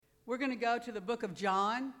We're going to go to the book of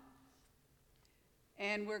John,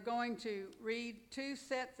 and we're going to read two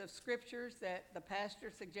sets of scriptures that the pastor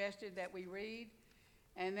suggested that we read,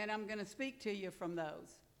 and then I'm going to speak to you from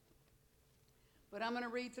those. But I'm going to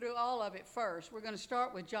read through all of it first. We're going to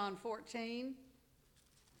start with John 14.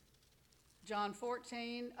 John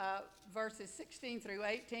 14, verses 16 through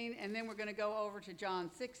 18, and then we're going to go over to John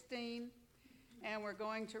 16, and we're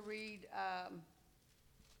going to read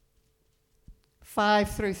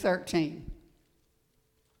 5 through 13.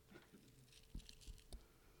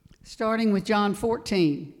 Starting with John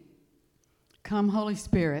 14. Come, Holy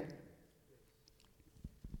Spirit.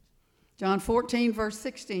 John 14, verse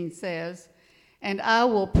 16 says, "And I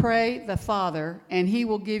will pray the Father, and he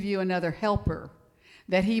will give you another helper,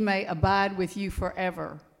 that he may abide with you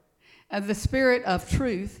forever. And the Spirit of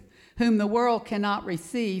truth, whom the world cannot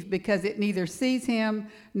receive, because it neither sees him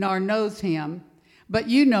nor knows him. But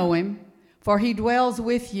you know him, for he dwells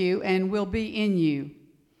with you and will be in you.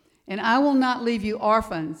 And I will not leave you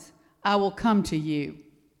orphans, I will come to you."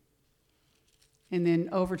 And then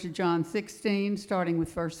over to John 16, starting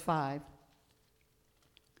with verse 5.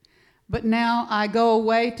 "But now I go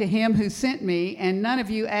away to him who sent me, and none of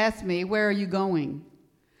you ask me, 'Where are you going?'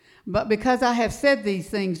 But because I have said these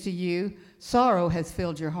things to you, sorrow has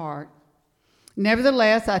filled your heart.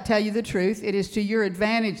 Nevertheless, I tell you the truth, it is to your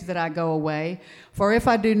advantage that I go away. For if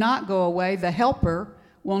I do not go away, the Helper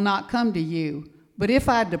will not come to you. But if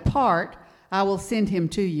I depart, I will send him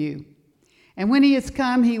to you. And when he is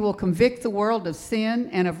come, he will convict the world of sin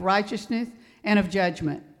and of righteousness and of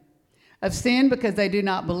judgment. Of sin, because they do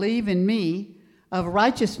not believe in me. Of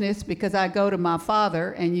righteousness, because I go to my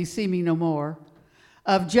Father, and you see me no more.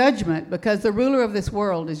 Of judgment, because the ruler of this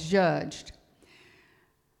world is judged.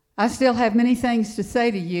 I still have many things to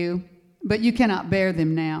say to you, but you cannot bear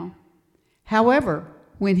them now. However,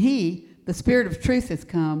 when he, the Spirit of truth, has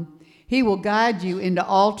come, he will guide you into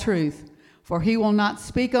all truth, for he will not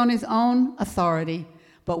speak on his own authority,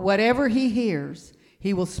 but whatever he hears,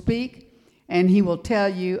 he will speak, and he will tell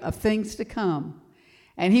you of things to come.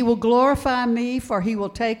 And he will glorify me, for he will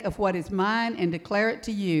take of what is mine and declare it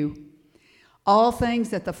to you. All things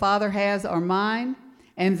that the Father has are mine,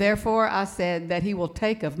 and therefore I said that he will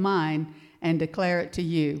take of mine and declare it to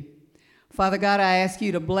you." Father God, I ask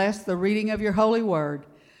you to bless the reading of your holy word.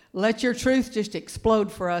 Let your truth just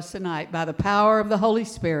explode for us tonight by the power of the Holy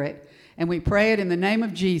Spirit, and we pray it in the name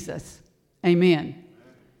of Jesus. Amen. Amen.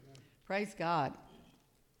 Praise God.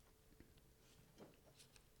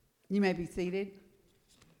 You may be seated.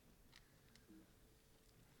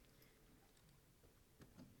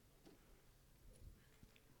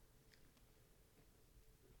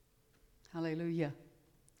 Hallelujah.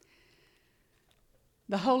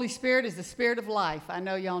 The Holy Spirit is the Spirit of life. I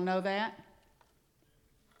know y'all know that.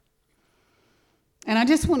 And I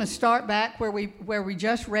just want to start back where we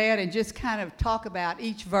just read and just kind of talk about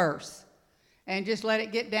each verse and just let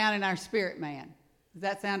it get down in our spirit, man. Does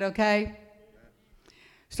that sound okay?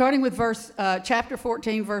 Starting with chapter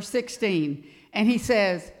 14, verse 16. And he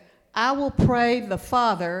says, "I will pray the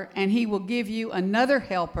Father, and he will give you another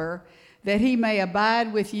helper, that he may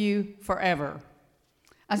abide with you forever."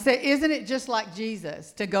 I say, isn't it just like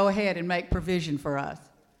Jesus to go ahead and make provision for us?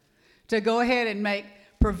 To go ahead and make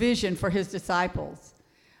provision for his disciples.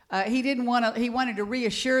 He wanted to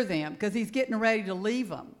reassure them because he's getting ready to leave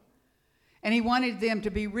them. And he wanted them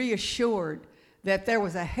to be reassured that there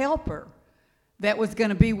was a helper that was going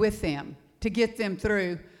to be with them to get them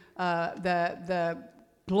through the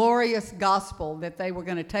glorious gospel that they were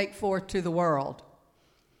going to take forth to the world.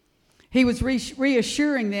 He was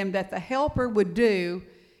reassuring them that the helper would do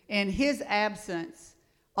in his absence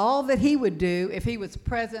all that he would do if he was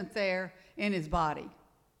present there in his body.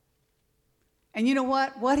 And you know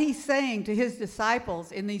what? What he's saying to his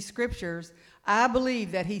disciples in these scriptures, I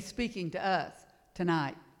believe that he's speaking to us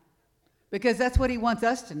tonight. Because that's what he wants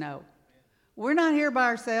us to know. We're not here by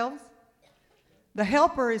ourselves. The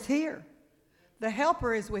helper is here. The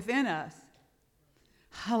helper is within us.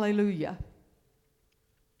 Hallelujah.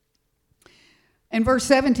 And verse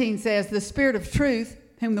 17 says, "The Spirit of truth,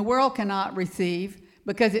 whom the world cannot receive,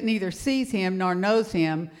 because it neither sees him nor knows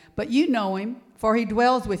him, but you know him, for he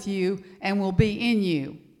dwells with you and will be in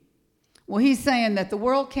you." Well, he's saying that the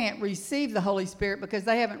world can't receive the Holy Spirit because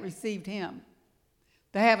they haven't received him.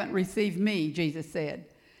 They haven't received me, Jesus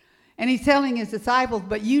said. And he's telling his disciples,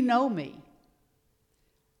 but you know me.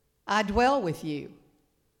 I dwell with you.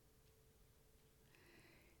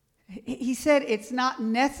 He said it's not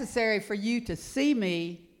necessary for you to see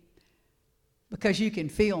me because you can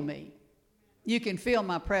feel me. You can feel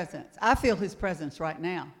my presence. I feel his presence right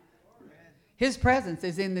now. His presence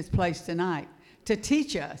is in this place tonight to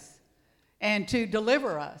teach us and to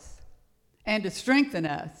deliver us and to strengthen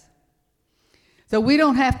us. So we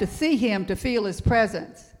don't have to see him to feel his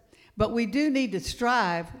presence, but we do need to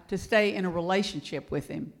strive to stay in a relationship with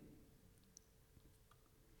him.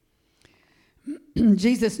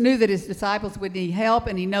 Jesus knew that his disciples would need help,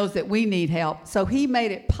 and he knows that we need help. So he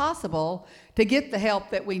made it possible to get the help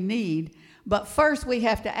that we need, but first we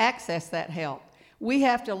have to access that help. We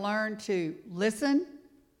have to learn to listen,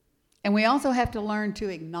 and we also have to learn to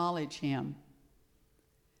acknowledge him.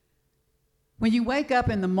 When you wake up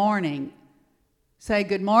in the morning, say,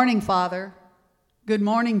 "Good morning, Father. Good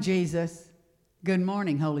morning, Jesus. Good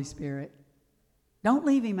morning, Holy Spirit." Don't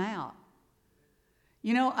leave him out.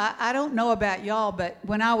 You know, I don't know about y'all, but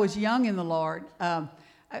when I was young in the Lord,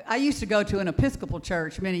 I used to go to an Episcopal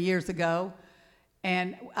church many years ago,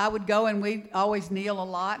 and I would go and we'd always kneel a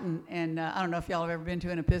lot, and I don't know if y'all have ever been to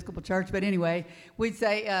an Episcopal church, but anyway, we'd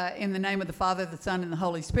say, "In the name of the Father, the Son, and the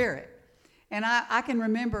Holy Spirit." And I can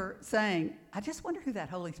remember saying, "I just wonder who that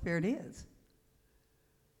Holy Spirit is."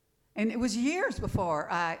 And it was years before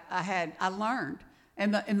I learned,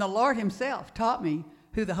 and the Lord himself taught me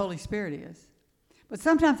who the Holy Spirit is. But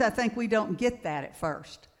sometimes I think we don't get that at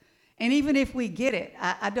first. And even if we get it,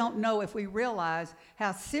 I don't know if we realize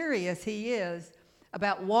how serious he is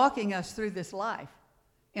about walking us through this life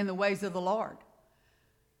in the ways of the Lord.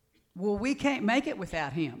 Well, we can't make it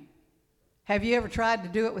without him. Have you ever tried to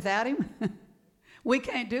do it without him? We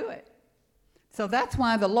can't do it. So that's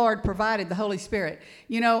why the Lord provided the Holy Spirit.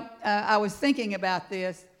 You know, I was thinking about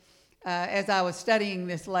this as I was studying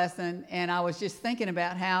this lesson, and I was just thinking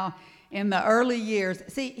about how in the early years,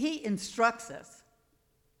 see, he instructs us.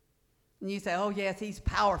 And you say, "Oh, yes, he's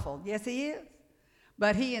powerful." Yes, he is.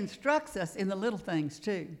 But he instructs us in the little things,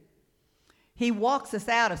 too. He walks us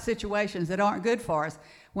out of situations that aren't good for us.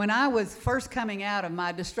 When I was first coming out of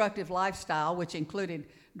my destructive lifestyle, which included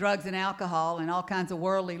drugs and alcohol and all kinds of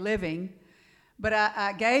worldly living, but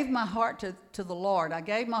I gave my heart to the Lord. I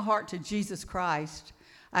gave my heart to Jesus Christ.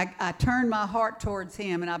 I turned my heart towards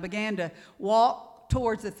him, and I began to walk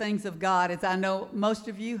towards the things of God, as I know most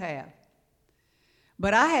of you have.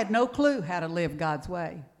 But I had no clue how to live God's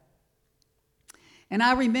way. And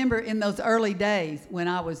I remember in those early days when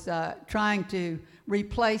I was trying to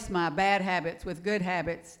replace my bad habits with good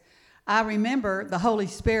habits, I remember the Holy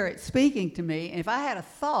Spirit speaking to me, and if I had a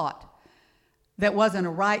thought that wasn't a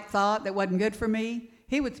right thought, that wasn't good for me,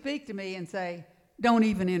 he would speak to me and say, "Don't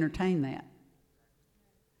even entertain that."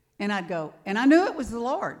 And I'd go, and I knew it was the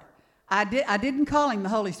Lord. I didn't call him the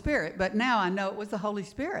Holy Spirit, but now I know it was the Holy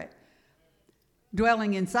Spirit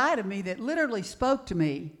dwelling inside of me that literally spoke to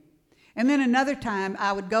me. And then another time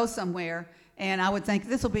I would go somewhere and I would think,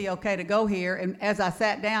 "This will be okay to go here." And as I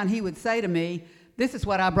sat down, he would say to me, "This is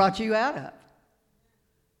what I brought you out of."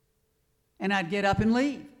 And I'd get up and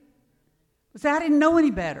leave. But see, I didn't know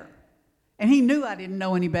any better. And he knew I didn't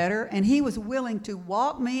know any better, and he was willing to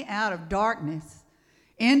walk me out of darkness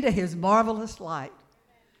into his marvelous light.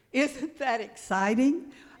 Isn't that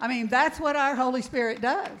exciting? I mean, that's what our Holy Spirit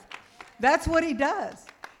does. That's what he does.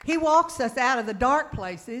 He walks us out of the dark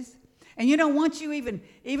places. And you know, once you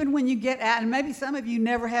even when you get out, and maybe some of you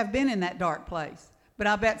never have been in that dark place, but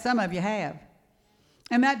I bet some of you have.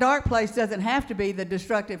 And that dark place doesn't have to be the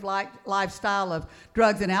destructive lifestyle of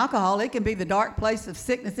drugs and alcohol. It can be the dark place of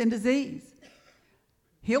sickness and disease.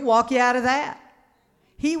 He'll walk you out of that.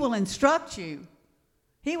 He will instruct you.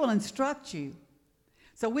 He will instruct you.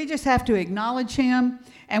 So we just have to acknowledge him,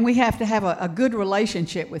 and we have to have a good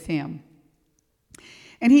relationship with him.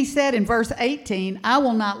 And he said in verse 18, "I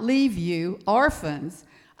will not leave you orphans.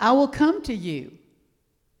 I will come to you."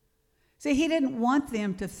 See, he didn't want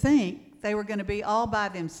them to think they were going to be all by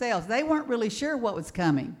themselves. They weren't really sure what was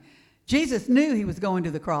coming. Jesus knew he was going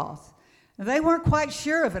to the cross. They weren't quite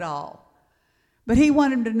sure of it all. But he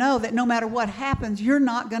wanted them to know that no matter what happens, you're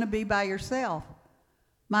not going to be by yourself.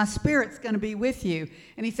 My Spirit's going to be with you.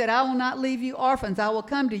 And he said, "I will not leave you orphans. I will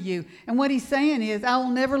come to you." And what he's saying is, I will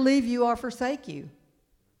never leave you or forsake you.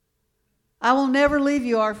 I will never leave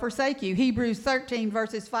you or forsake you. Hebrews 13,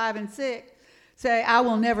 verses 5 and 6 say, "I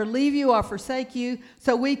will never leave you or forsake you,"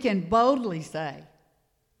 so we can boldly say,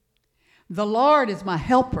 "The Lord is my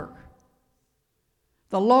helper.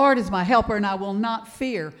 The Lord is my helper, and I will not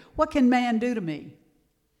fear. What can man do to me?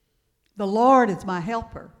 The Lord is my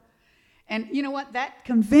helper." And you know what? That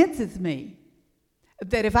convinces me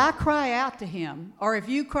that if I cry out to him, or if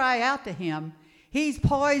you cry out to him, he's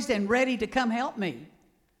poised and ready to come help me,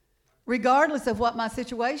 regardless of what my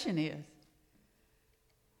situation is.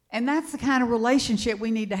 And that's the kind of relationship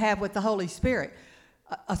we need to have with the Holy Spirit.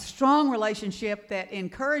 A strong relationship that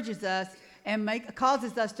encourages us and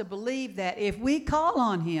causes us to believe that if we call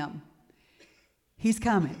on him, He's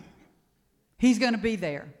coming. He's going to be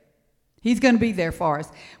there. He's going to be there for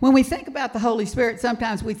us. When we think about the Holy Spirit,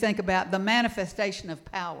 sometimes we think about the manifestation of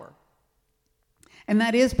power. And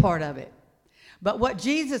that is part of it. But what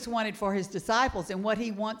Jesus wanted for his disciples and what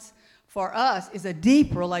he wants for us is a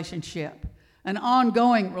deep relationship, an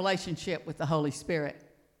ongoing relationship with the Holy Spirit.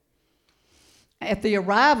 At the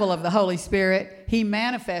arrival of the Holy Spirit, he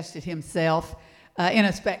manifested himself in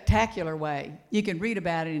a spectacular way. You can read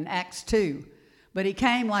about it in Acts 2. But he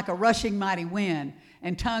came like a rushing mighty wind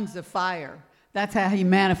and tongues of fire. That's how he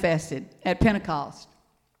manifested at Pentecost.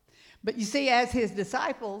 But you see, as his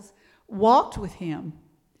disciples walked with him,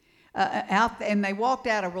 and they walked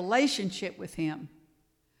out a relationship with him,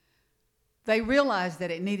 they realized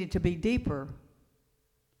that it needed to be deeper.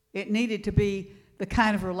 It needed to be the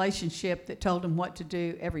kind of relationship that told them what to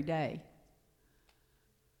do every day,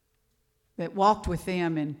 that walked with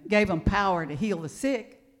them and gave them power to heal the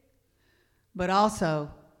sick, but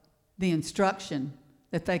also the instruction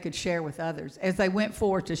that they could share with others as they went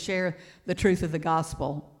forward to share the truth of the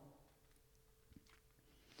gospel.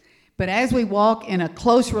 But as we walk in a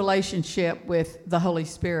close relationship with the Holy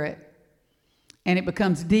Spirit, and it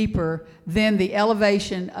becomes deeper, then the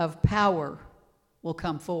elevation of power will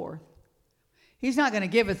come forth. He's not going to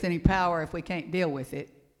give us any power if we can't deal with it.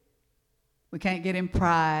 We can't get in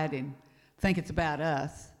pride and think it's about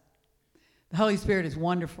us. The Holy Spirit is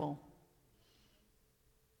wonderful.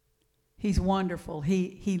 He's wonderful.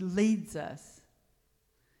 He leads us.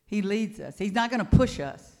 He leads us. He's not going to push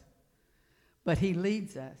us, but he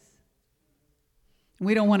leads us.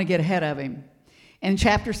 We don't want to get ahead of him. In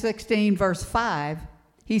chapter 16, verse 5,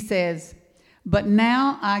 he says, but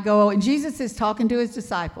now I go, and Jesus is talking to his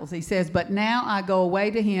disciples. He says, but now I go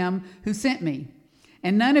away to him who sent me.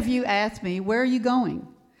 And none of you ask me, where are you going?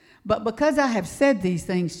 But because I have said these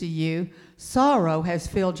things to you, sorrow has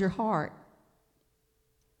filled your heart.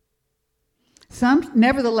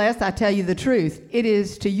 Nevertheless, I tell you the truth. It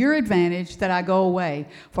is to your advantage that I go away.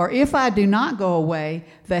 For if I do not go away,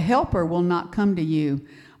 the Helper will not come to you.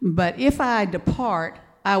 But if I depart,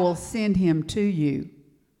 I will send him to you.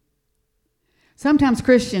 Sometimes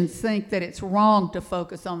Christians think that it's wrong to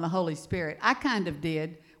focus on the Holy Spirit. I kind of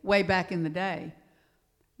did way back in the day.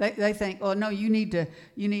 They think, oh, no, you need to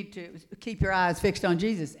keep your eyes fixed on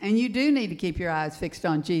Jesus. And you do need to keep your eyes fixed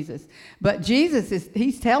on Jesus. But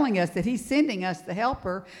he's telling us that he's sending us the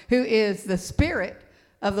Helper, who is the Spirit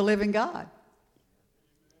of the living God.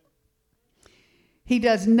 He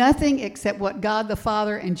does nothing except what God the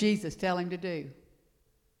Father and Jesus tell him to do.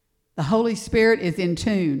 The Holy Spirit is in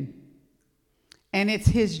tune. And it's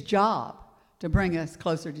his job to bring us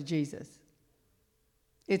closer to Jesus.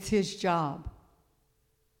 It's his job.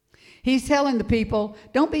 He's telling the people,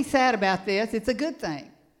 don't be sad about this. It's a good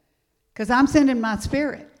thing. Because I'm sending my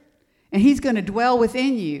Spirit. And he's going to dwell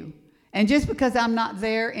within you. And just because I'm not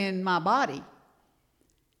there in my body,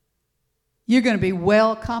 you're going to be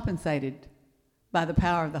well compensated by the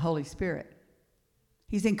power of the Holy Spirit.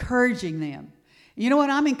 He's encouraging them. You know what?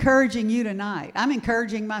 I'm encouraging you tonight. I'm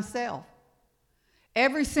encouraging myself.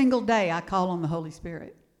 Every single day I call on the Holy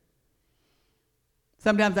Spirit.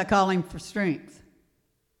 Sometimes I call him for strength.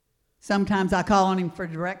 Sometimes I call on him for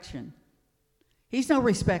direction. He's no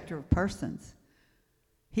respecter of persons.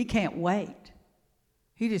 He can't wait.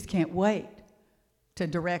 He just can't wait to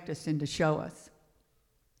direct us and to show us.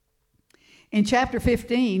 In chapter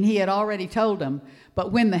 15, he had already told them,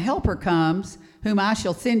 but when the Helper comes, whom I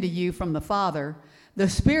shall send to you from the Father, the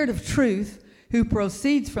Spirit of truth, who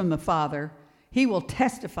proceeds from the Father, he will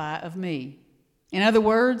testify of me. In other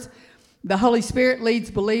words, the Holy Spirit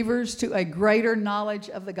leads believers to a greater knowledge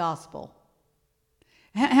of the gospel.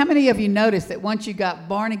 How many of you noticed that once you got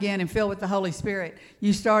born again and filled with the Holy Spirit,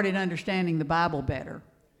 you started understanding the Bible better?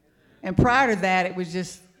 And prior to that, it was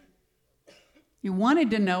just, you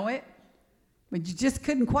wanted to know it, but you just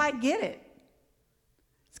couldn't quite get it.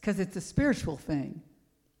 It's because it's a spiritual thing.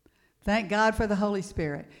 Thank God for the Holy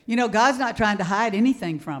Spirit. You know, God's not trying to hide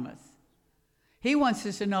anything from us. He wants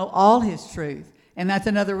us to know all his truth. And that's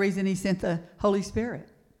another reason he sent the Holy Spirit.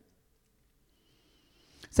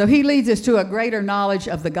 So he leads us to a greater knowledge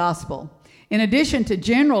of the gospel. In addition to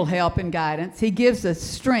general help and guidance, he gives us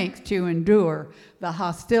strength to endure the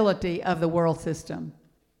hostility of the world system.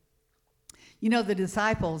 You know, the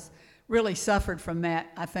disciples really suffered from that,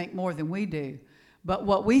 I think, more than we do. But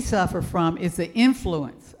what we suffer from is the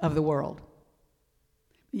influence of the world.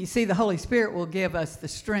 You see, the Holy Spirit will give us the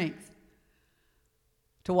strength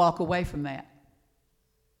to walk away from that,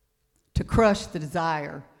 to crush the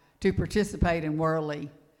desire to participate in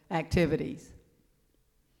worldly activities.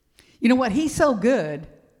 You know what? He's so good,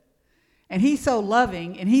 and he's so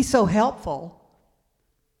loving, and he's so helpful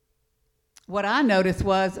what I noticed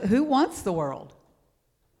was, who wants the world?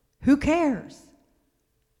 Who cares?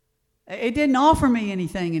 It didn't offer me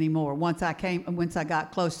anything anymore once I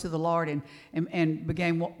got close to the Lord and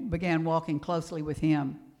began walking closely with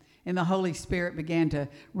Him. And the Holy Spirit began to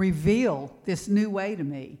reveal this new way to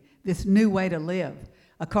me, this new way to live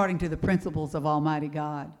according to the principles of Almighty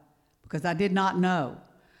God, because I did not know.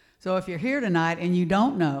 So if you're here tonight and you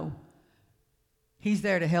don't know, He's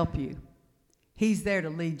there to help you. He's there to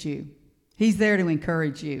lead you. He's there to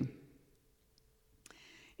encourage you.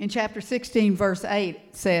 In chapter 16, verse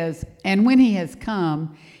 8 says, "And when He has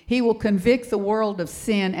come, He will convict the world of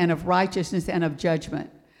sin and of righteousness and of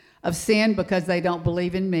judgment. Of sin, because they don't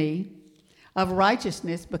believe in me. Of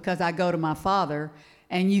righteousness, because I go to my Father,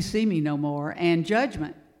 and you see me no more. And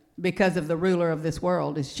judgment, because of the ruler of this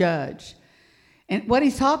world is judged." And what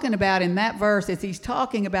he's talking about in that verse is he's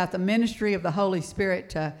talking about the ministry of the Holy Spirit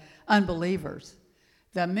to unbelievers.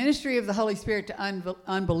 The ministry of the Holy Spirit to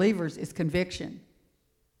unbelievers is conviction.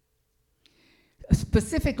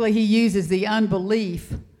 Specifically, he uses the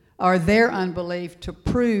unbelief or their unbelief to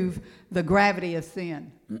prove the gravity of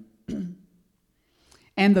sin.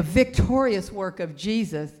 And the victorious work of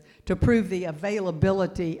Jesus to prove the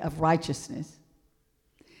availability of righteousness.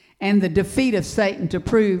 And the defeat of Satan to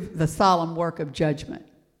prove the solemn work of judgment.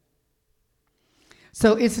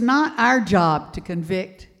 So it's not our job to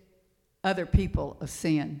convict other people of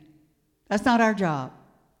sin. That's not our job.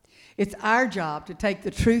 It's our job to take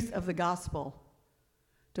the truth of the gospel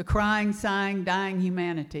to crying, sighing, dying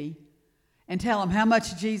humanity and tell them how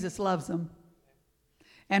much Jesus loves them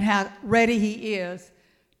and how ready He is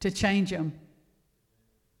to change them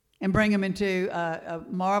and bring them into a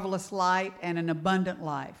marvelous light and an abundant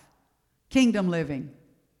life. Kingdom living,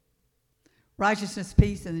 righteousness,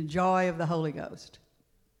 peace, and the joy of the Holy Ghost.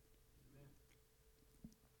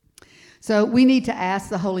 So we need to ask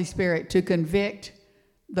the Holy Spirit to convict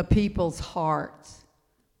the people's hearts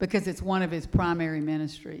because it's one of His primary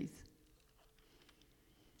ministries.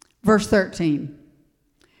 Verse 13.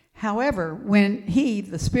 "However, when He,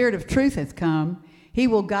 the Spirit of truth, has come, He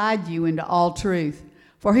will guide you into all truth.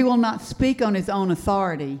 For He will not speak on His own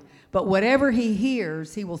authority, but whatever He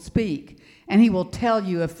hears, He will speak, and He will tell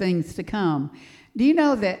you of things to come." Do you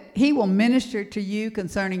know that He will minister to you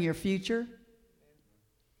concerning your future?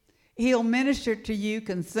 He'll minister to you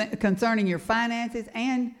concerning your finances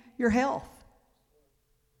and your health.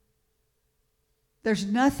 There's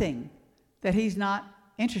nothing that He's not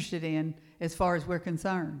interested in as far as we're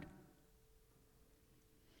concerned.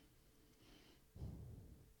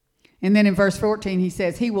 And then in verse 14 he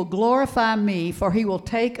says, "He will glorify me, for He will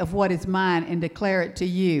take of what is mine and declare it to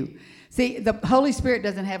you." See, the Holy Spirit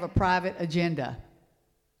doesn't have a private agenda.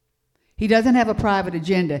 He doesn't have a private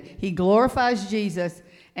agenda. He glorifies Jesus,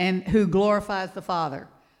 and who glorifies the Father.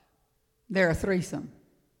 They're a threesome.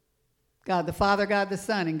 God the Father, God the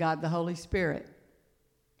Son, and God the Holy Spirit.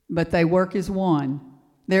 But they work as one.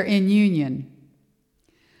 They're in union.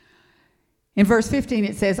 In verse 15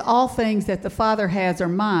 it says, "All things that the Father has are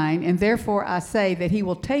mine, and therefore I say that He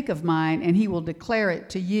will take of mine and He will declare it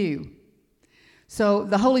to you." So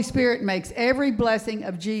the Holy Spirit makes every blessing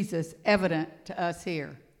of Jesus evident to us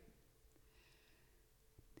here.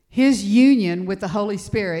 His union with the Holy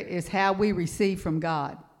Spirit is how we receive from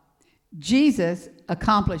God. Jesus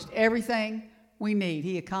accomplished everything we need.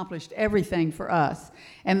 He accomplished everything for us.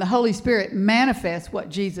 And the Holy Spirit manifests what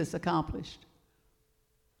Jesus accomplished.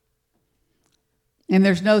 And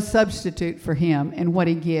there's no substitute for Him in what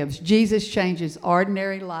He gives. Jesus changes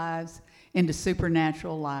ordinary lives into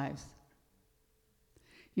supernatural lives.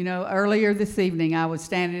 You know, earlier this evening I was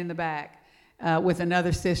standing in the back with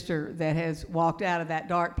another sister that has walked out of that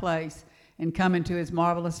dark place and come into His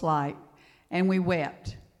marvelous light. And we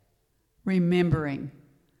wept, remembering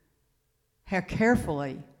how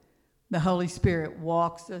carefully the Holy Spirit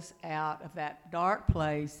walks us out of that dark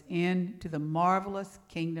place into the marvelous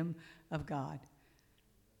kingdom of God.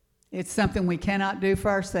 It's something we cannot do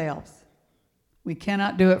for ourselves. We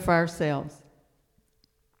cannot do it for ourselves.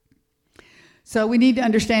 So we need to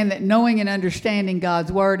understand that knowing and understanding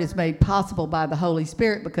God's Word is made possible by the Holy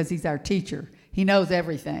Spirit because He's our teacher. He knows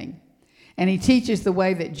everything. And He teaches the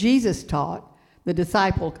way that Jesus taught, the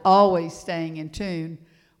disciple always staying in tune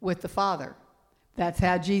with the Father. That's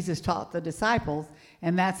how Jesus taught the disciples,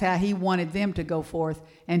 and that's how He wanted them to go forth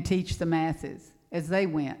and teach the masses as they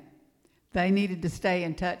went. They needed to stay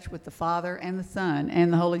in touch with the Father and the Son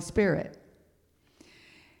and the Holy Spirit.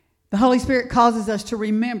 The Holy Spirit causes us to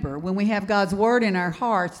remember. When we have God's Word in our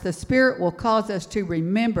hearts, the Spirit will cause us to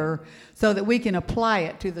remember so that we can apply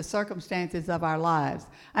it to the circumstances of our lives.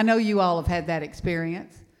 I know you all have had that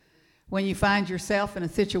experience. When you find yourself in a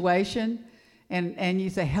situation And you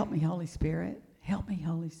say, help me, Holy Spirit. Help me,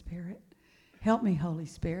 Holy Spirit. Help me, Holy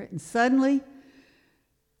Spirit. And suddenly,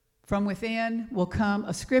 from within will come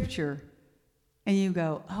a scripture. And you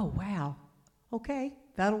go, oh, wow, okay,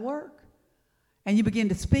 that'll work. And you begin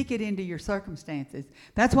to speak it into your circumstances.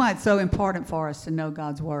 That's why it's so important for us to know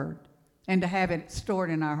God's word and to have it stored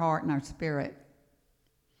in our heart and our spirit.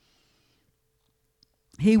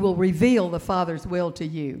 He will reveal the Father's will to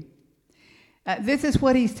you. This is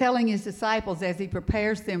what he's telling his disciples as he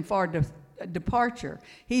prepares them for departure.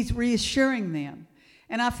 He's reassuring them.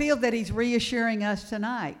 And I feel that he's reassuring us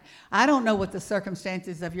tonight. I don't know what the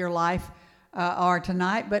circumstances of your life are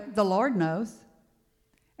tonight, but the Lord knows.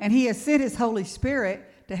 And he has sent his Holy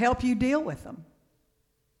Spirit to help you deal with them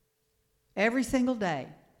every single day.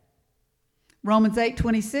 Romans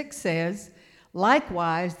 8:26 says,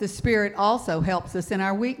 likewise, the Spirit also helps us in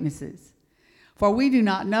our weaknesses. For we do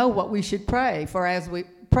not know what we should pray for as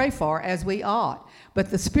we ought. But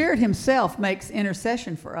the Spirit himself makes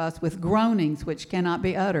intercession for us with groanings which cannot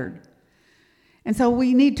be uttered. And so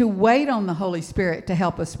we need to wait on the Holy Spirit to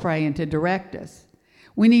help us pray and to direct us.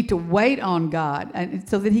 We need to wait on God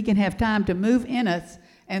so that he can have time to move in us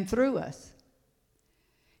and through us.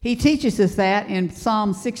 He teaches us that in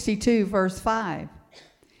Psalm 62, verse 5.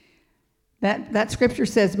 That scripture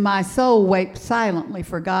says, my soul waits silently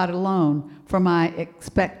for God alone, for my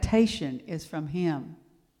expectation is from him.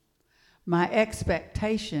 My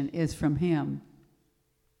expectation is from him.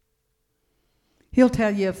 He'll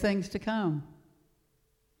tell you of things to come.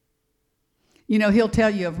 You know, he'll tell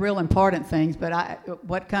you of real important things, but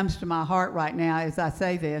what comes to my heart right now as I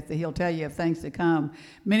say this, that he'll tell you of things to come.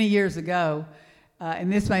 Many years ago,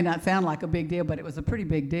 and this may not sound like a big deal, but it was a pretty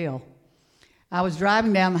big deal. I was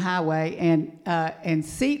driving down the highway, and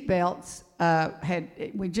seat belts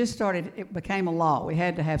it became a law. We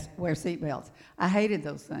had to wear seat belts. I hated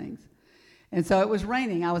those things. And so it was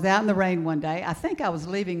raining. I was out in the rain one day. I think I was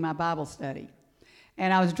leaving my Bible study.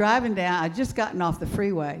 And I was driving down. I'd just gotten off the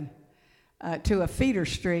freeway to a feeder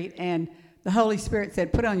street, and the Holy Spirit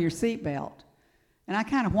said, put on your seat belt. And I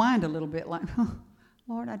kind of whined a little bit like, oh,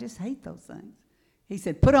 Lord, I just hate those things. He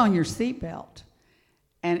said, put on your seat belt.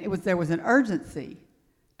 And there was an urgency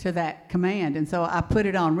to that command. And so I put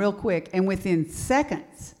it on real quick. And within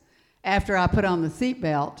seconds after I put on the seat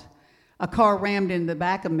belt, a car rammed in the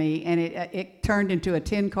back of me, and it turned into a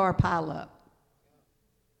 10-car pileup.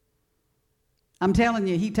 I'm telling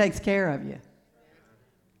you, he takes care of you.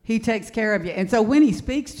 He takes care of you. And so when he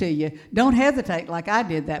speaks to you, don't hesitate like I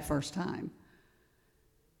did that first time.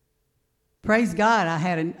 Praise God, I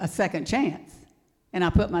had a second chance, and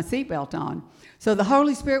I put my seatbelt on. So the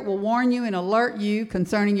Holy Spirit will warn you and alert you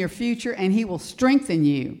concerning your future, and he will strengthen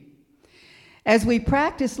you. As we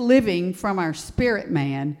practice living from our spirit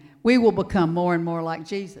man, we will become more and more like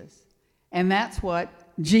Jesus. And that's what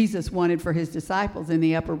Jesus wanted for his disciples in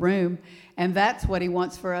the upper room, and that's what he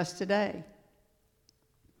wants for us today.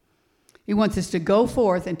 He wants us to go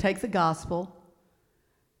forth and take the gospel,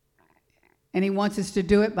 and he wants us to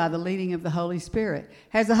do it by the leading of the Holy Spirit.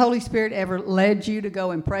 Has the Holy Spirit ever led you to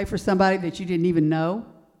go and pray for somebody that you didn't even know?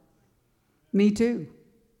 Me too.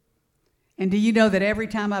 And do you know that every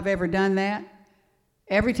time I've ever done that,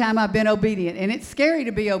 every time I've been obedient, and it's scary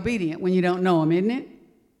to be obedient when you don't know him, isn't it?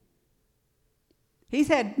 He's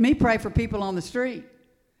had me pray for people on the street.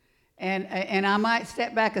 And I might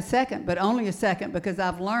step back a second, but only a second, because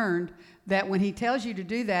I've learned that when he tells you to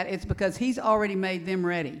do that, it's because he's already made them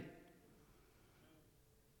ready.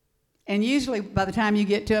 And usually by the time you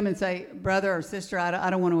get to them and say, brother or sister, I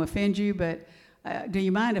don't want to offend you, but do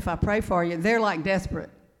you mind if I pray for you? They're like desperate.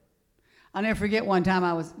 I'll never forget one time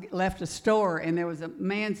I left a store, and there was a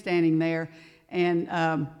man standing there,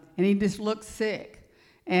 and he just looked sick.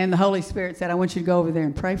 And the Holy Spirit said, I want you to go over there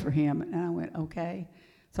and pray for him. And I went, okay.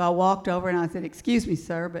 So I walked over and I said, excuse me,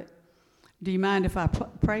 sir, but do you mind if I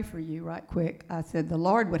pray for you right quick? I said, the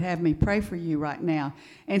Lord would have me pray for you right now.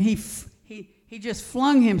 And he just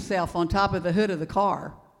flung himself on top of the hood of the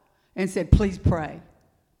car and said, please pray.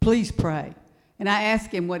 Please pray. And I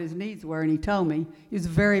asked him what his needs were, and he told me he was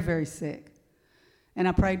very, very sick. And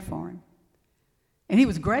I prayed for him. And he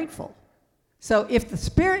was grateful. So if the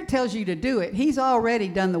Spirit tells you to do it, he's already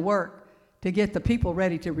done the work to get the people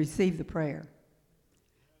ready to receive the prayer.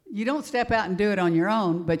 You don't step out and do it on your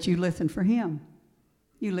own, but you listen for him.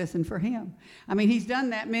 You listen for him. I mean, he's done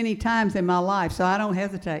that many times in my life, so I don't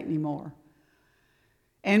hesitate anymore.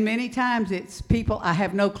 And many times it's people, I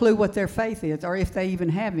have no clue what their faith is or if they even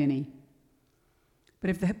have any.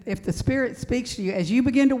 But if the Spirit speaks to you, as you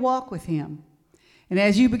begin to walk with him and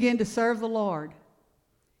as you begin to serve the Lord,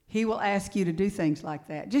 he will ask you to do things like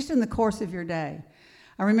that, just in the course of your day.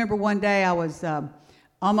 I remember one day I was on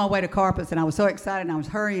my way to Carpus, and I was so excited, and I was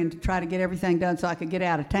hurrying to try to get everything done so I could get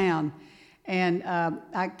out of town. And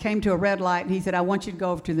I came to a red light, and he said, I want you to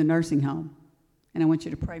go over to the nursing home, and I want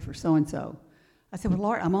you to pray for so-and-so. I said, well,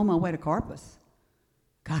 Lord, I'm on my way to Carpus.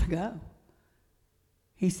 Got to go.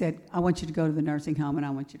 He said, I want you to go to the nursing home, and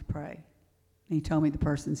I want you to pray. And he told me the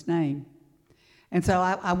person's name. And so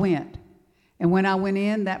I went. And when I went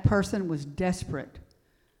in, that person was desperate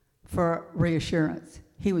for reassurance.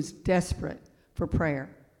 He was desperate for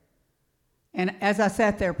prayer. And as I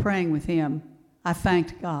sat there praying with him, I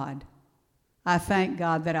thanked God. I thanked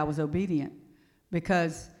God that I was obedient,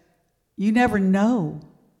 because you never know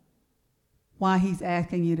why he's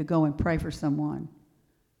asking you to go and pray for someone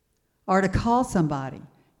or to call somebody.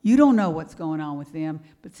 You don't know what's going on with them,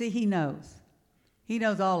 but see, he knows. He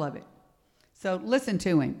knows all of it. So listen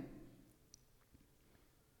to him.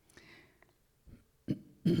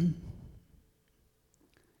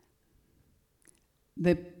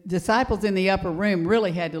 The disciples in the upper room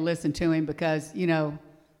really had to listen to him because,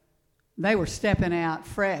 they were stepping out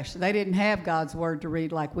fresh. They didn't have God's word to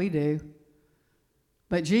read like we do.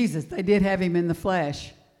 But Jesus, they did have him in the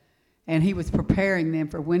flesh, and he was preparing them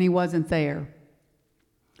for when he wasn't there.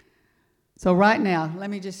 So right now, let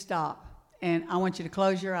me just stop, and I want you to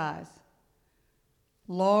close your eyes.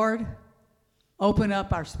 Lord, open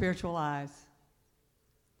up our spiritual eyes.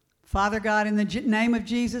 Father God, in the name of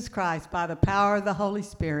Jesus Christ, by the power of the Holy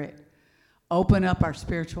Spirit, open up our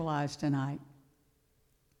spiritual eyes tonight.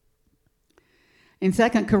 In 2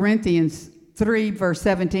 Corinthians 3, verse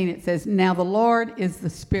 17, it says, now the Lord is the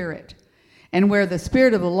Spirit, and where the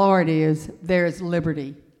Spirit of the Lord is, there is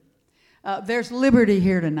liberty. There's liberty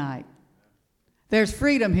here tonight. There's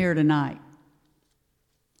freedom here tonight.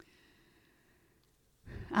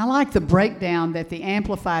 I like the breakdown that the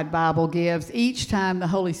Amplified Bible gives each time the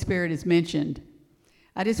Holy Spirit is mentioned.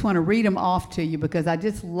 I just want to read them off to you because I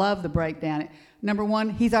just love the breakdown. Number one,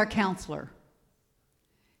 he's our counselor.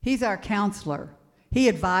 He's our counselor. He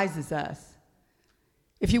advises us.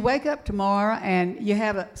 If you wake up tomorrow and you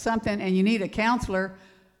have something and you need a counselor,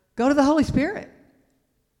 go to the Holy Spirit.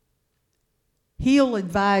 He'll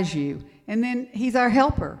advise you. And then he's our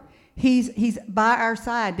helper. He's by our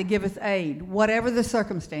side to give us aid, whatever the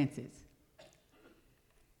circumstances.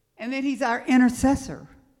 And then he's our intercessor.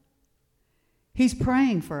 He's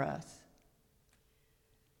praying for us.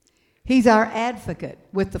 He's our advocate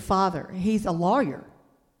with the Father. He's a lawyer.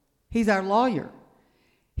 He's our lawyer.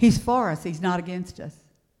 He's for us. He's not against us.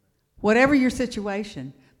 Whatever your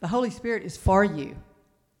situation, the Holy Spirit is for you.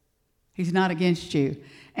 He's not against you.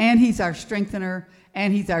 And he's our strengthener,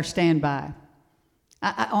 and he's our standby.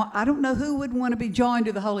 I don't know who would want to be joined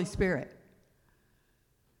to the Holy Spirit.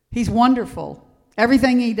 He's wonderful.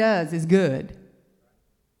 Everything he does is good.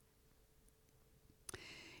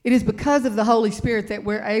 It is because of the Holy Spirit that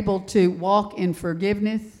we're able to walk in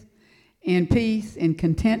forgiveness, in peace, in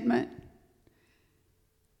contentment,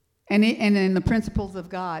 and in the principles of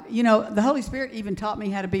God. The Holy Spirit even taught me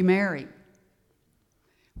how to be married.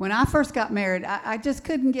 When I first got married, I just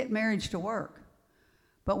couldn't get marriage to work.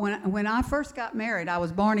 But when I first got married, I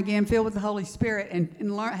was born again, filled with the Holy Spirit, and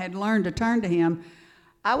had learned to turn to him.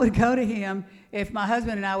 I would go to him if my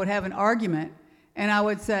husband and I would have an argument, and I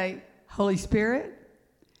would say, Holy Spirit,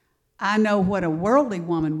 I know what a worldly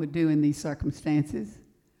woman would do in these circumstances,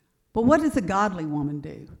 but what does a godly woman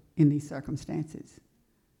do in these circumstances?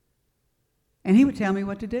 And he would tell me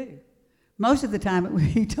what to do. Most of the time,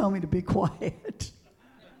 he told me to be quiet.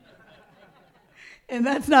 And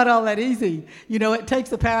that's not all that easy. It takes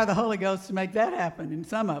the power of the Holy Ghost to make that happen in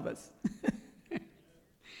some of us.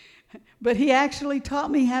 But he actually taught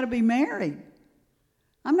me how to be married.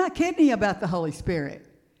 I'm not kidding you about the Holy Spirit.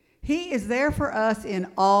 He is there for us in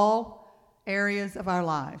all areas of our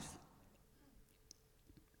lives.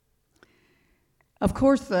 Of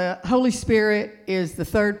course, the Holy Spirit is the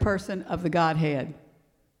third person of the Godhead.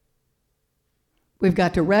 We've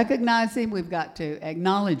got to recognize him. We've got to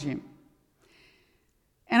acknowledge him.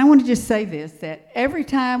 And I want to just say this, that every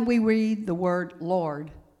time we read the word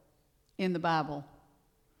Lord in the Bible,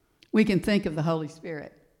 we can think of the Holy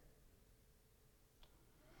Spirit.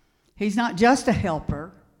 He's not just a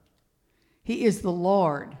helper. He is the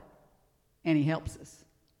Lord, and he helps us.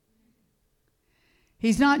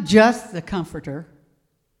 He's not just the comforter.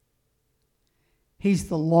 He's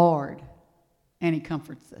the Lord, and he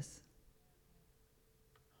comforts us.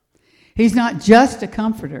 He's not just a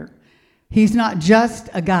comforter. He's not just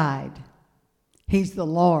a guide. He's the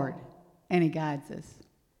Lord, and he guides us.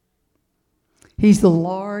 He's the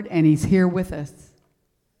Lord, and he's here with us.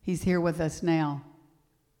 He's here with us now.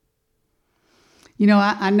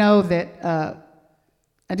 I know that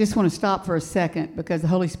I just want to stop for a second because the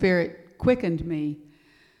Holy Spirit quickened me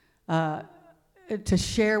to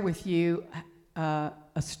share with you a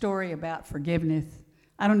story about forgiveness.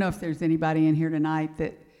 I don't know if there's anybody in here tonight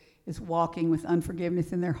that is walking with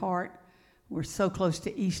unforgiveness in their heart. We're so close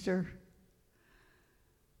to Easter.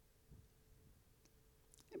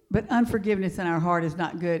 But unforgiveness in our heart is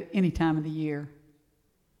not good any time of the year.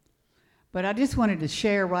 But I just wanted to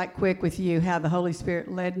share right quick with you how the Holy Spirit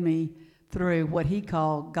led me through what he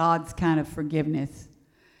called God's kind of forgiveness.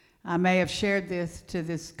 I may have shared this to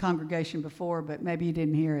this congregation before, but maybe you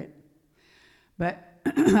didn't hear it. But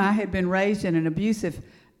I had been raised in an abusive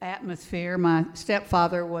atmosphere. My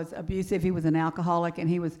stepfather was abusive. He was an alcoholic, and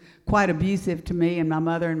he was quite abusive to me and my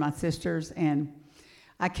mother and my sisters. And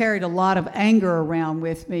I carried a lot of anger around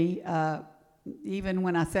with me. Even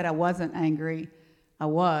when I said I wasn't angry, I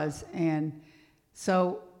was. And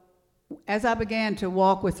so as I began to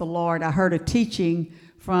walk with the Lord, I heard a teaching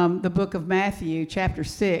from the book of Matthew, chapter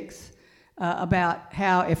 6, about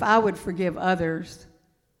how if I would forgive others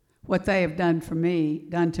what they have done to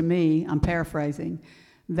me, I'm paraphrasing,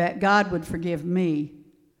 that God would forgive me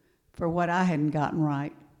for what I hadn't gotten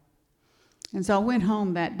right. And so I went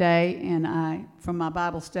home that day from my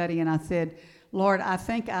Bible study, and I said, Lord, I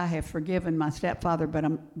think I have forgiven my stepfather,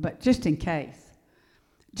 but just in case,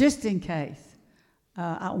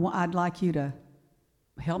 I'd like you to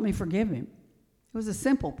help me forgive him. It was a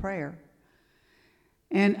simple prayer.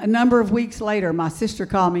 And a number of weeks later, my sister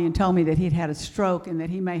called me and told me that he'd had a stroke and that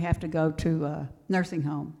he may have to go to a nursing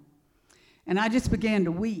home. And I just began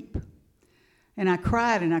to weep. And I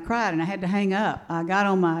cried and I cried and I had to hang up. I got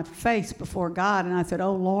on my face before God and I said,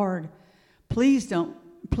 oh, Lord, please don't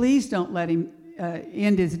let him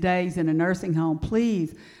end his days in a nursing home.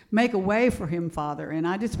 Please make a way for him, Father. And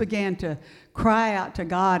I just began to cry out to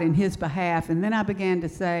God in his behalf. And then I began to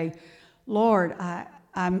say, Lord,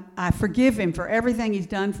 I forgive him for everything he's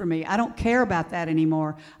done for me. I don't care about that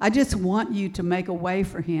anymore. I just want you to make a way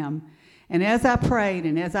for him. And as I prayed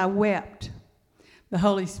and as I wept, the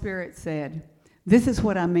Holy Spirit said, this is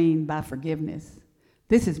what I mean by forgiveness.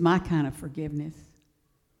 This is my kind of forgiveness.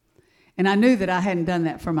 And I knew that I hadn't done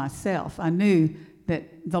that for myself. I knew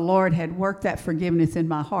that the Lord had worked that forgiveness in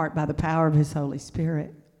my heart by the power of his Holy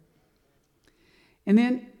Spirit. And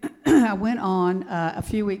then I went on a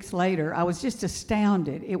few weeks later. I was just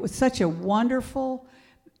astounded. It was such a wonderful,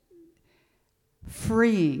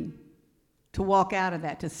 freeing to walk out of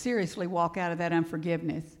that, to seriously walk out of that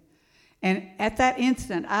unforgiveness. And at that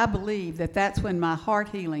instant, I believe that that's when my heart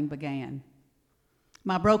healing began.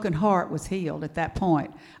 My broken heart was healed at that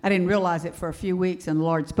point. I didn't realize it for a few weeks, and the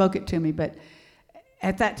Lord spoke it to me, but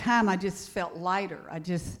at that time, I just felt lighter. I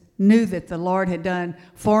just knew that the Lord had done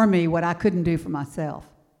for me what I couldn't do for myself.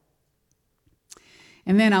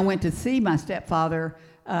 And then I went to see my stepfather,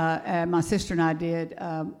 my sister and I did,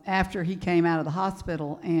 after he came out of the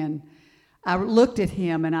hospital, and I looked at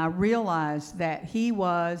him and I realized that he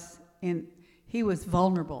was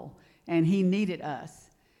vulnerable and he needed us.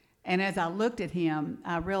 And as I looked at him,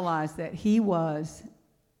 I realized that he was,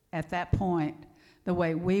 at that point, the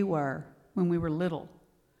way we were when we were little.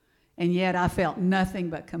 And yet I felt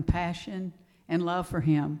nothing but compassion and love for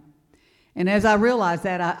him. And as I realized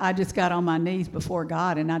that, I just got on my knees before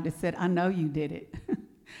God and I just said, I know you did it.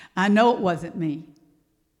 I know it wasn't me.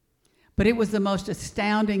 But it was the most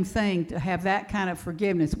astounding thing to have that kind of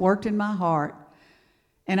forgiveness worked in my heart.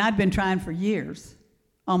 And I'd been trying for years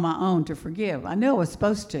on my own to forgive. I knew I was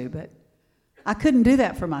supposed to, but I couldn't do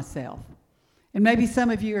that for myself. And maybe some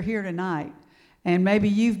of you are here tonight, and maybe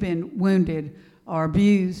you've been wounded or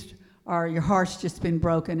abused, or your heart's just been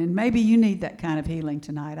broken, and maybe you need that kind of healing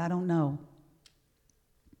tonight. I don't know.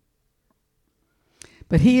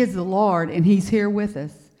 But he is the Lord, and he's here with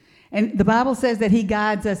us. And the Bible says that he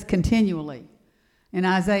guides us continually. In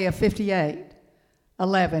Isaiah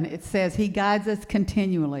 58:11, it says he guides us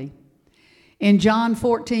continually. In John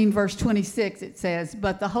 14, verse 26, it says,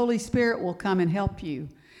 but the Holy Spirit will come and help you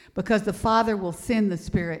because the Father will send the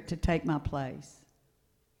Spirit to take my place.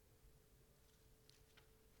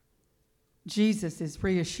 Jesus is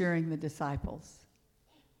reassuring the disciples.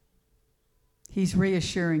 He's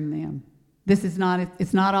reassuring them. It's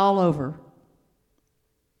not all over.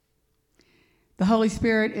 The Holy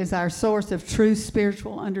Spirit is our source of true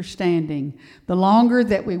spiritual understanding. The longer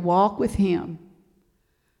that we walk with him,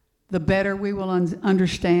 the better we will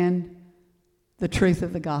understand the truth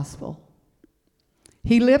of the gospel.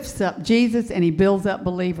 He lifts up Jesus and he builds up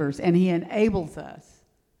believers and he enables us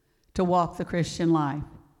to walk the Christian life.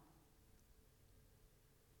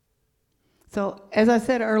 So, as I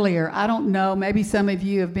said earlier, I don't know, maybe some of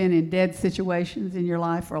you have been in dead situations in your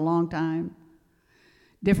life for a long time.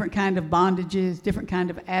 different kind of bondages, different kind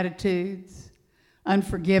of attitudes,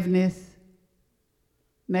 unforgiveness,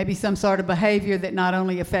 maybe some sort of behavior that not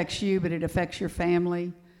only affects you, but it affects your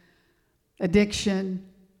family, addiction.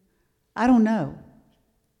 I don't know.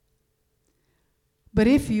 But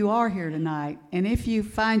if you are here tonight, and if you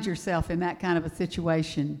find yourself in that kind of a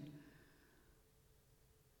situation,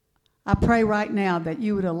 I pray right now that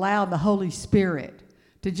you would allow the Holy Spirit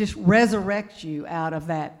to just resurrect you out of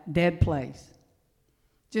that dead place.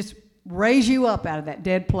 Just raise you up out of that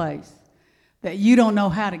dead place that you don't know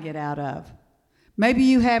how to get out of. Maybe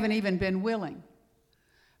you haven't even been willing.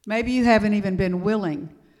 Maybe you haven't even been willing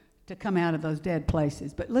to come out of those dead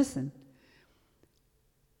places. But listen,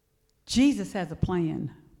 Jesus has a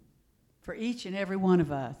plan for each and every one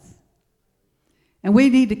of us. And we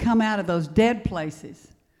need to come out of those dead places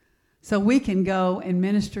so we can go and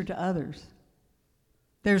minister to others.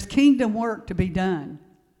 There's kingdom work to be done.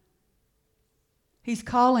 He's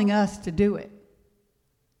calling us to do it.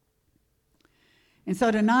 And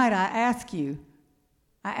so tonight I ask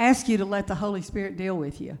you to let the Holy Spirit deal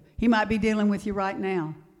with you. He might be dealing with you right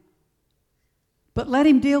now. But let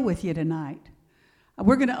him deal with you tonight.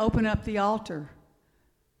 We're going to open up the altar.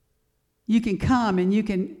 You can come and you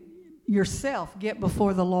can yourself get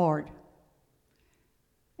before the Lord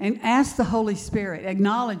and ask the Holy Spirit,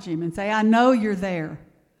 acknowledge him and say, I know you're there.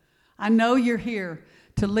 I know you're here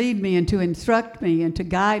to lead me and to instruct me and to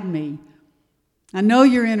guide me. I know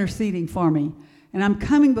you're interceding for me. And I'm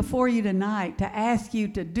coming before you tonight to ask you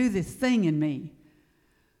to do this thing in me.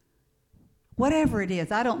 Whatever it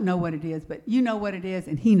is, I don't know what it is, but you know what it is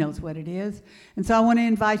and he knows what it is. And so I want to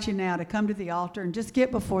invite you now to come to the altar and just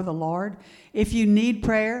get before the Lord. If you need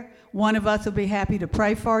prayer, one of us will be happy to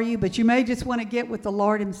pray for you, but you may just want to get with the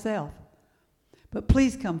Lord himself. But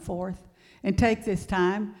please come forth and take this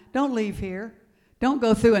time. Don't leave here. Don't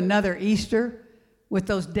go through another Easter with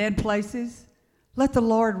those dead places. Let the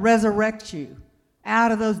Lord resurrect you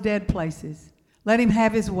out of those dead places. Let him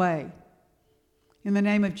have his way. In the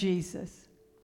name of Jesus.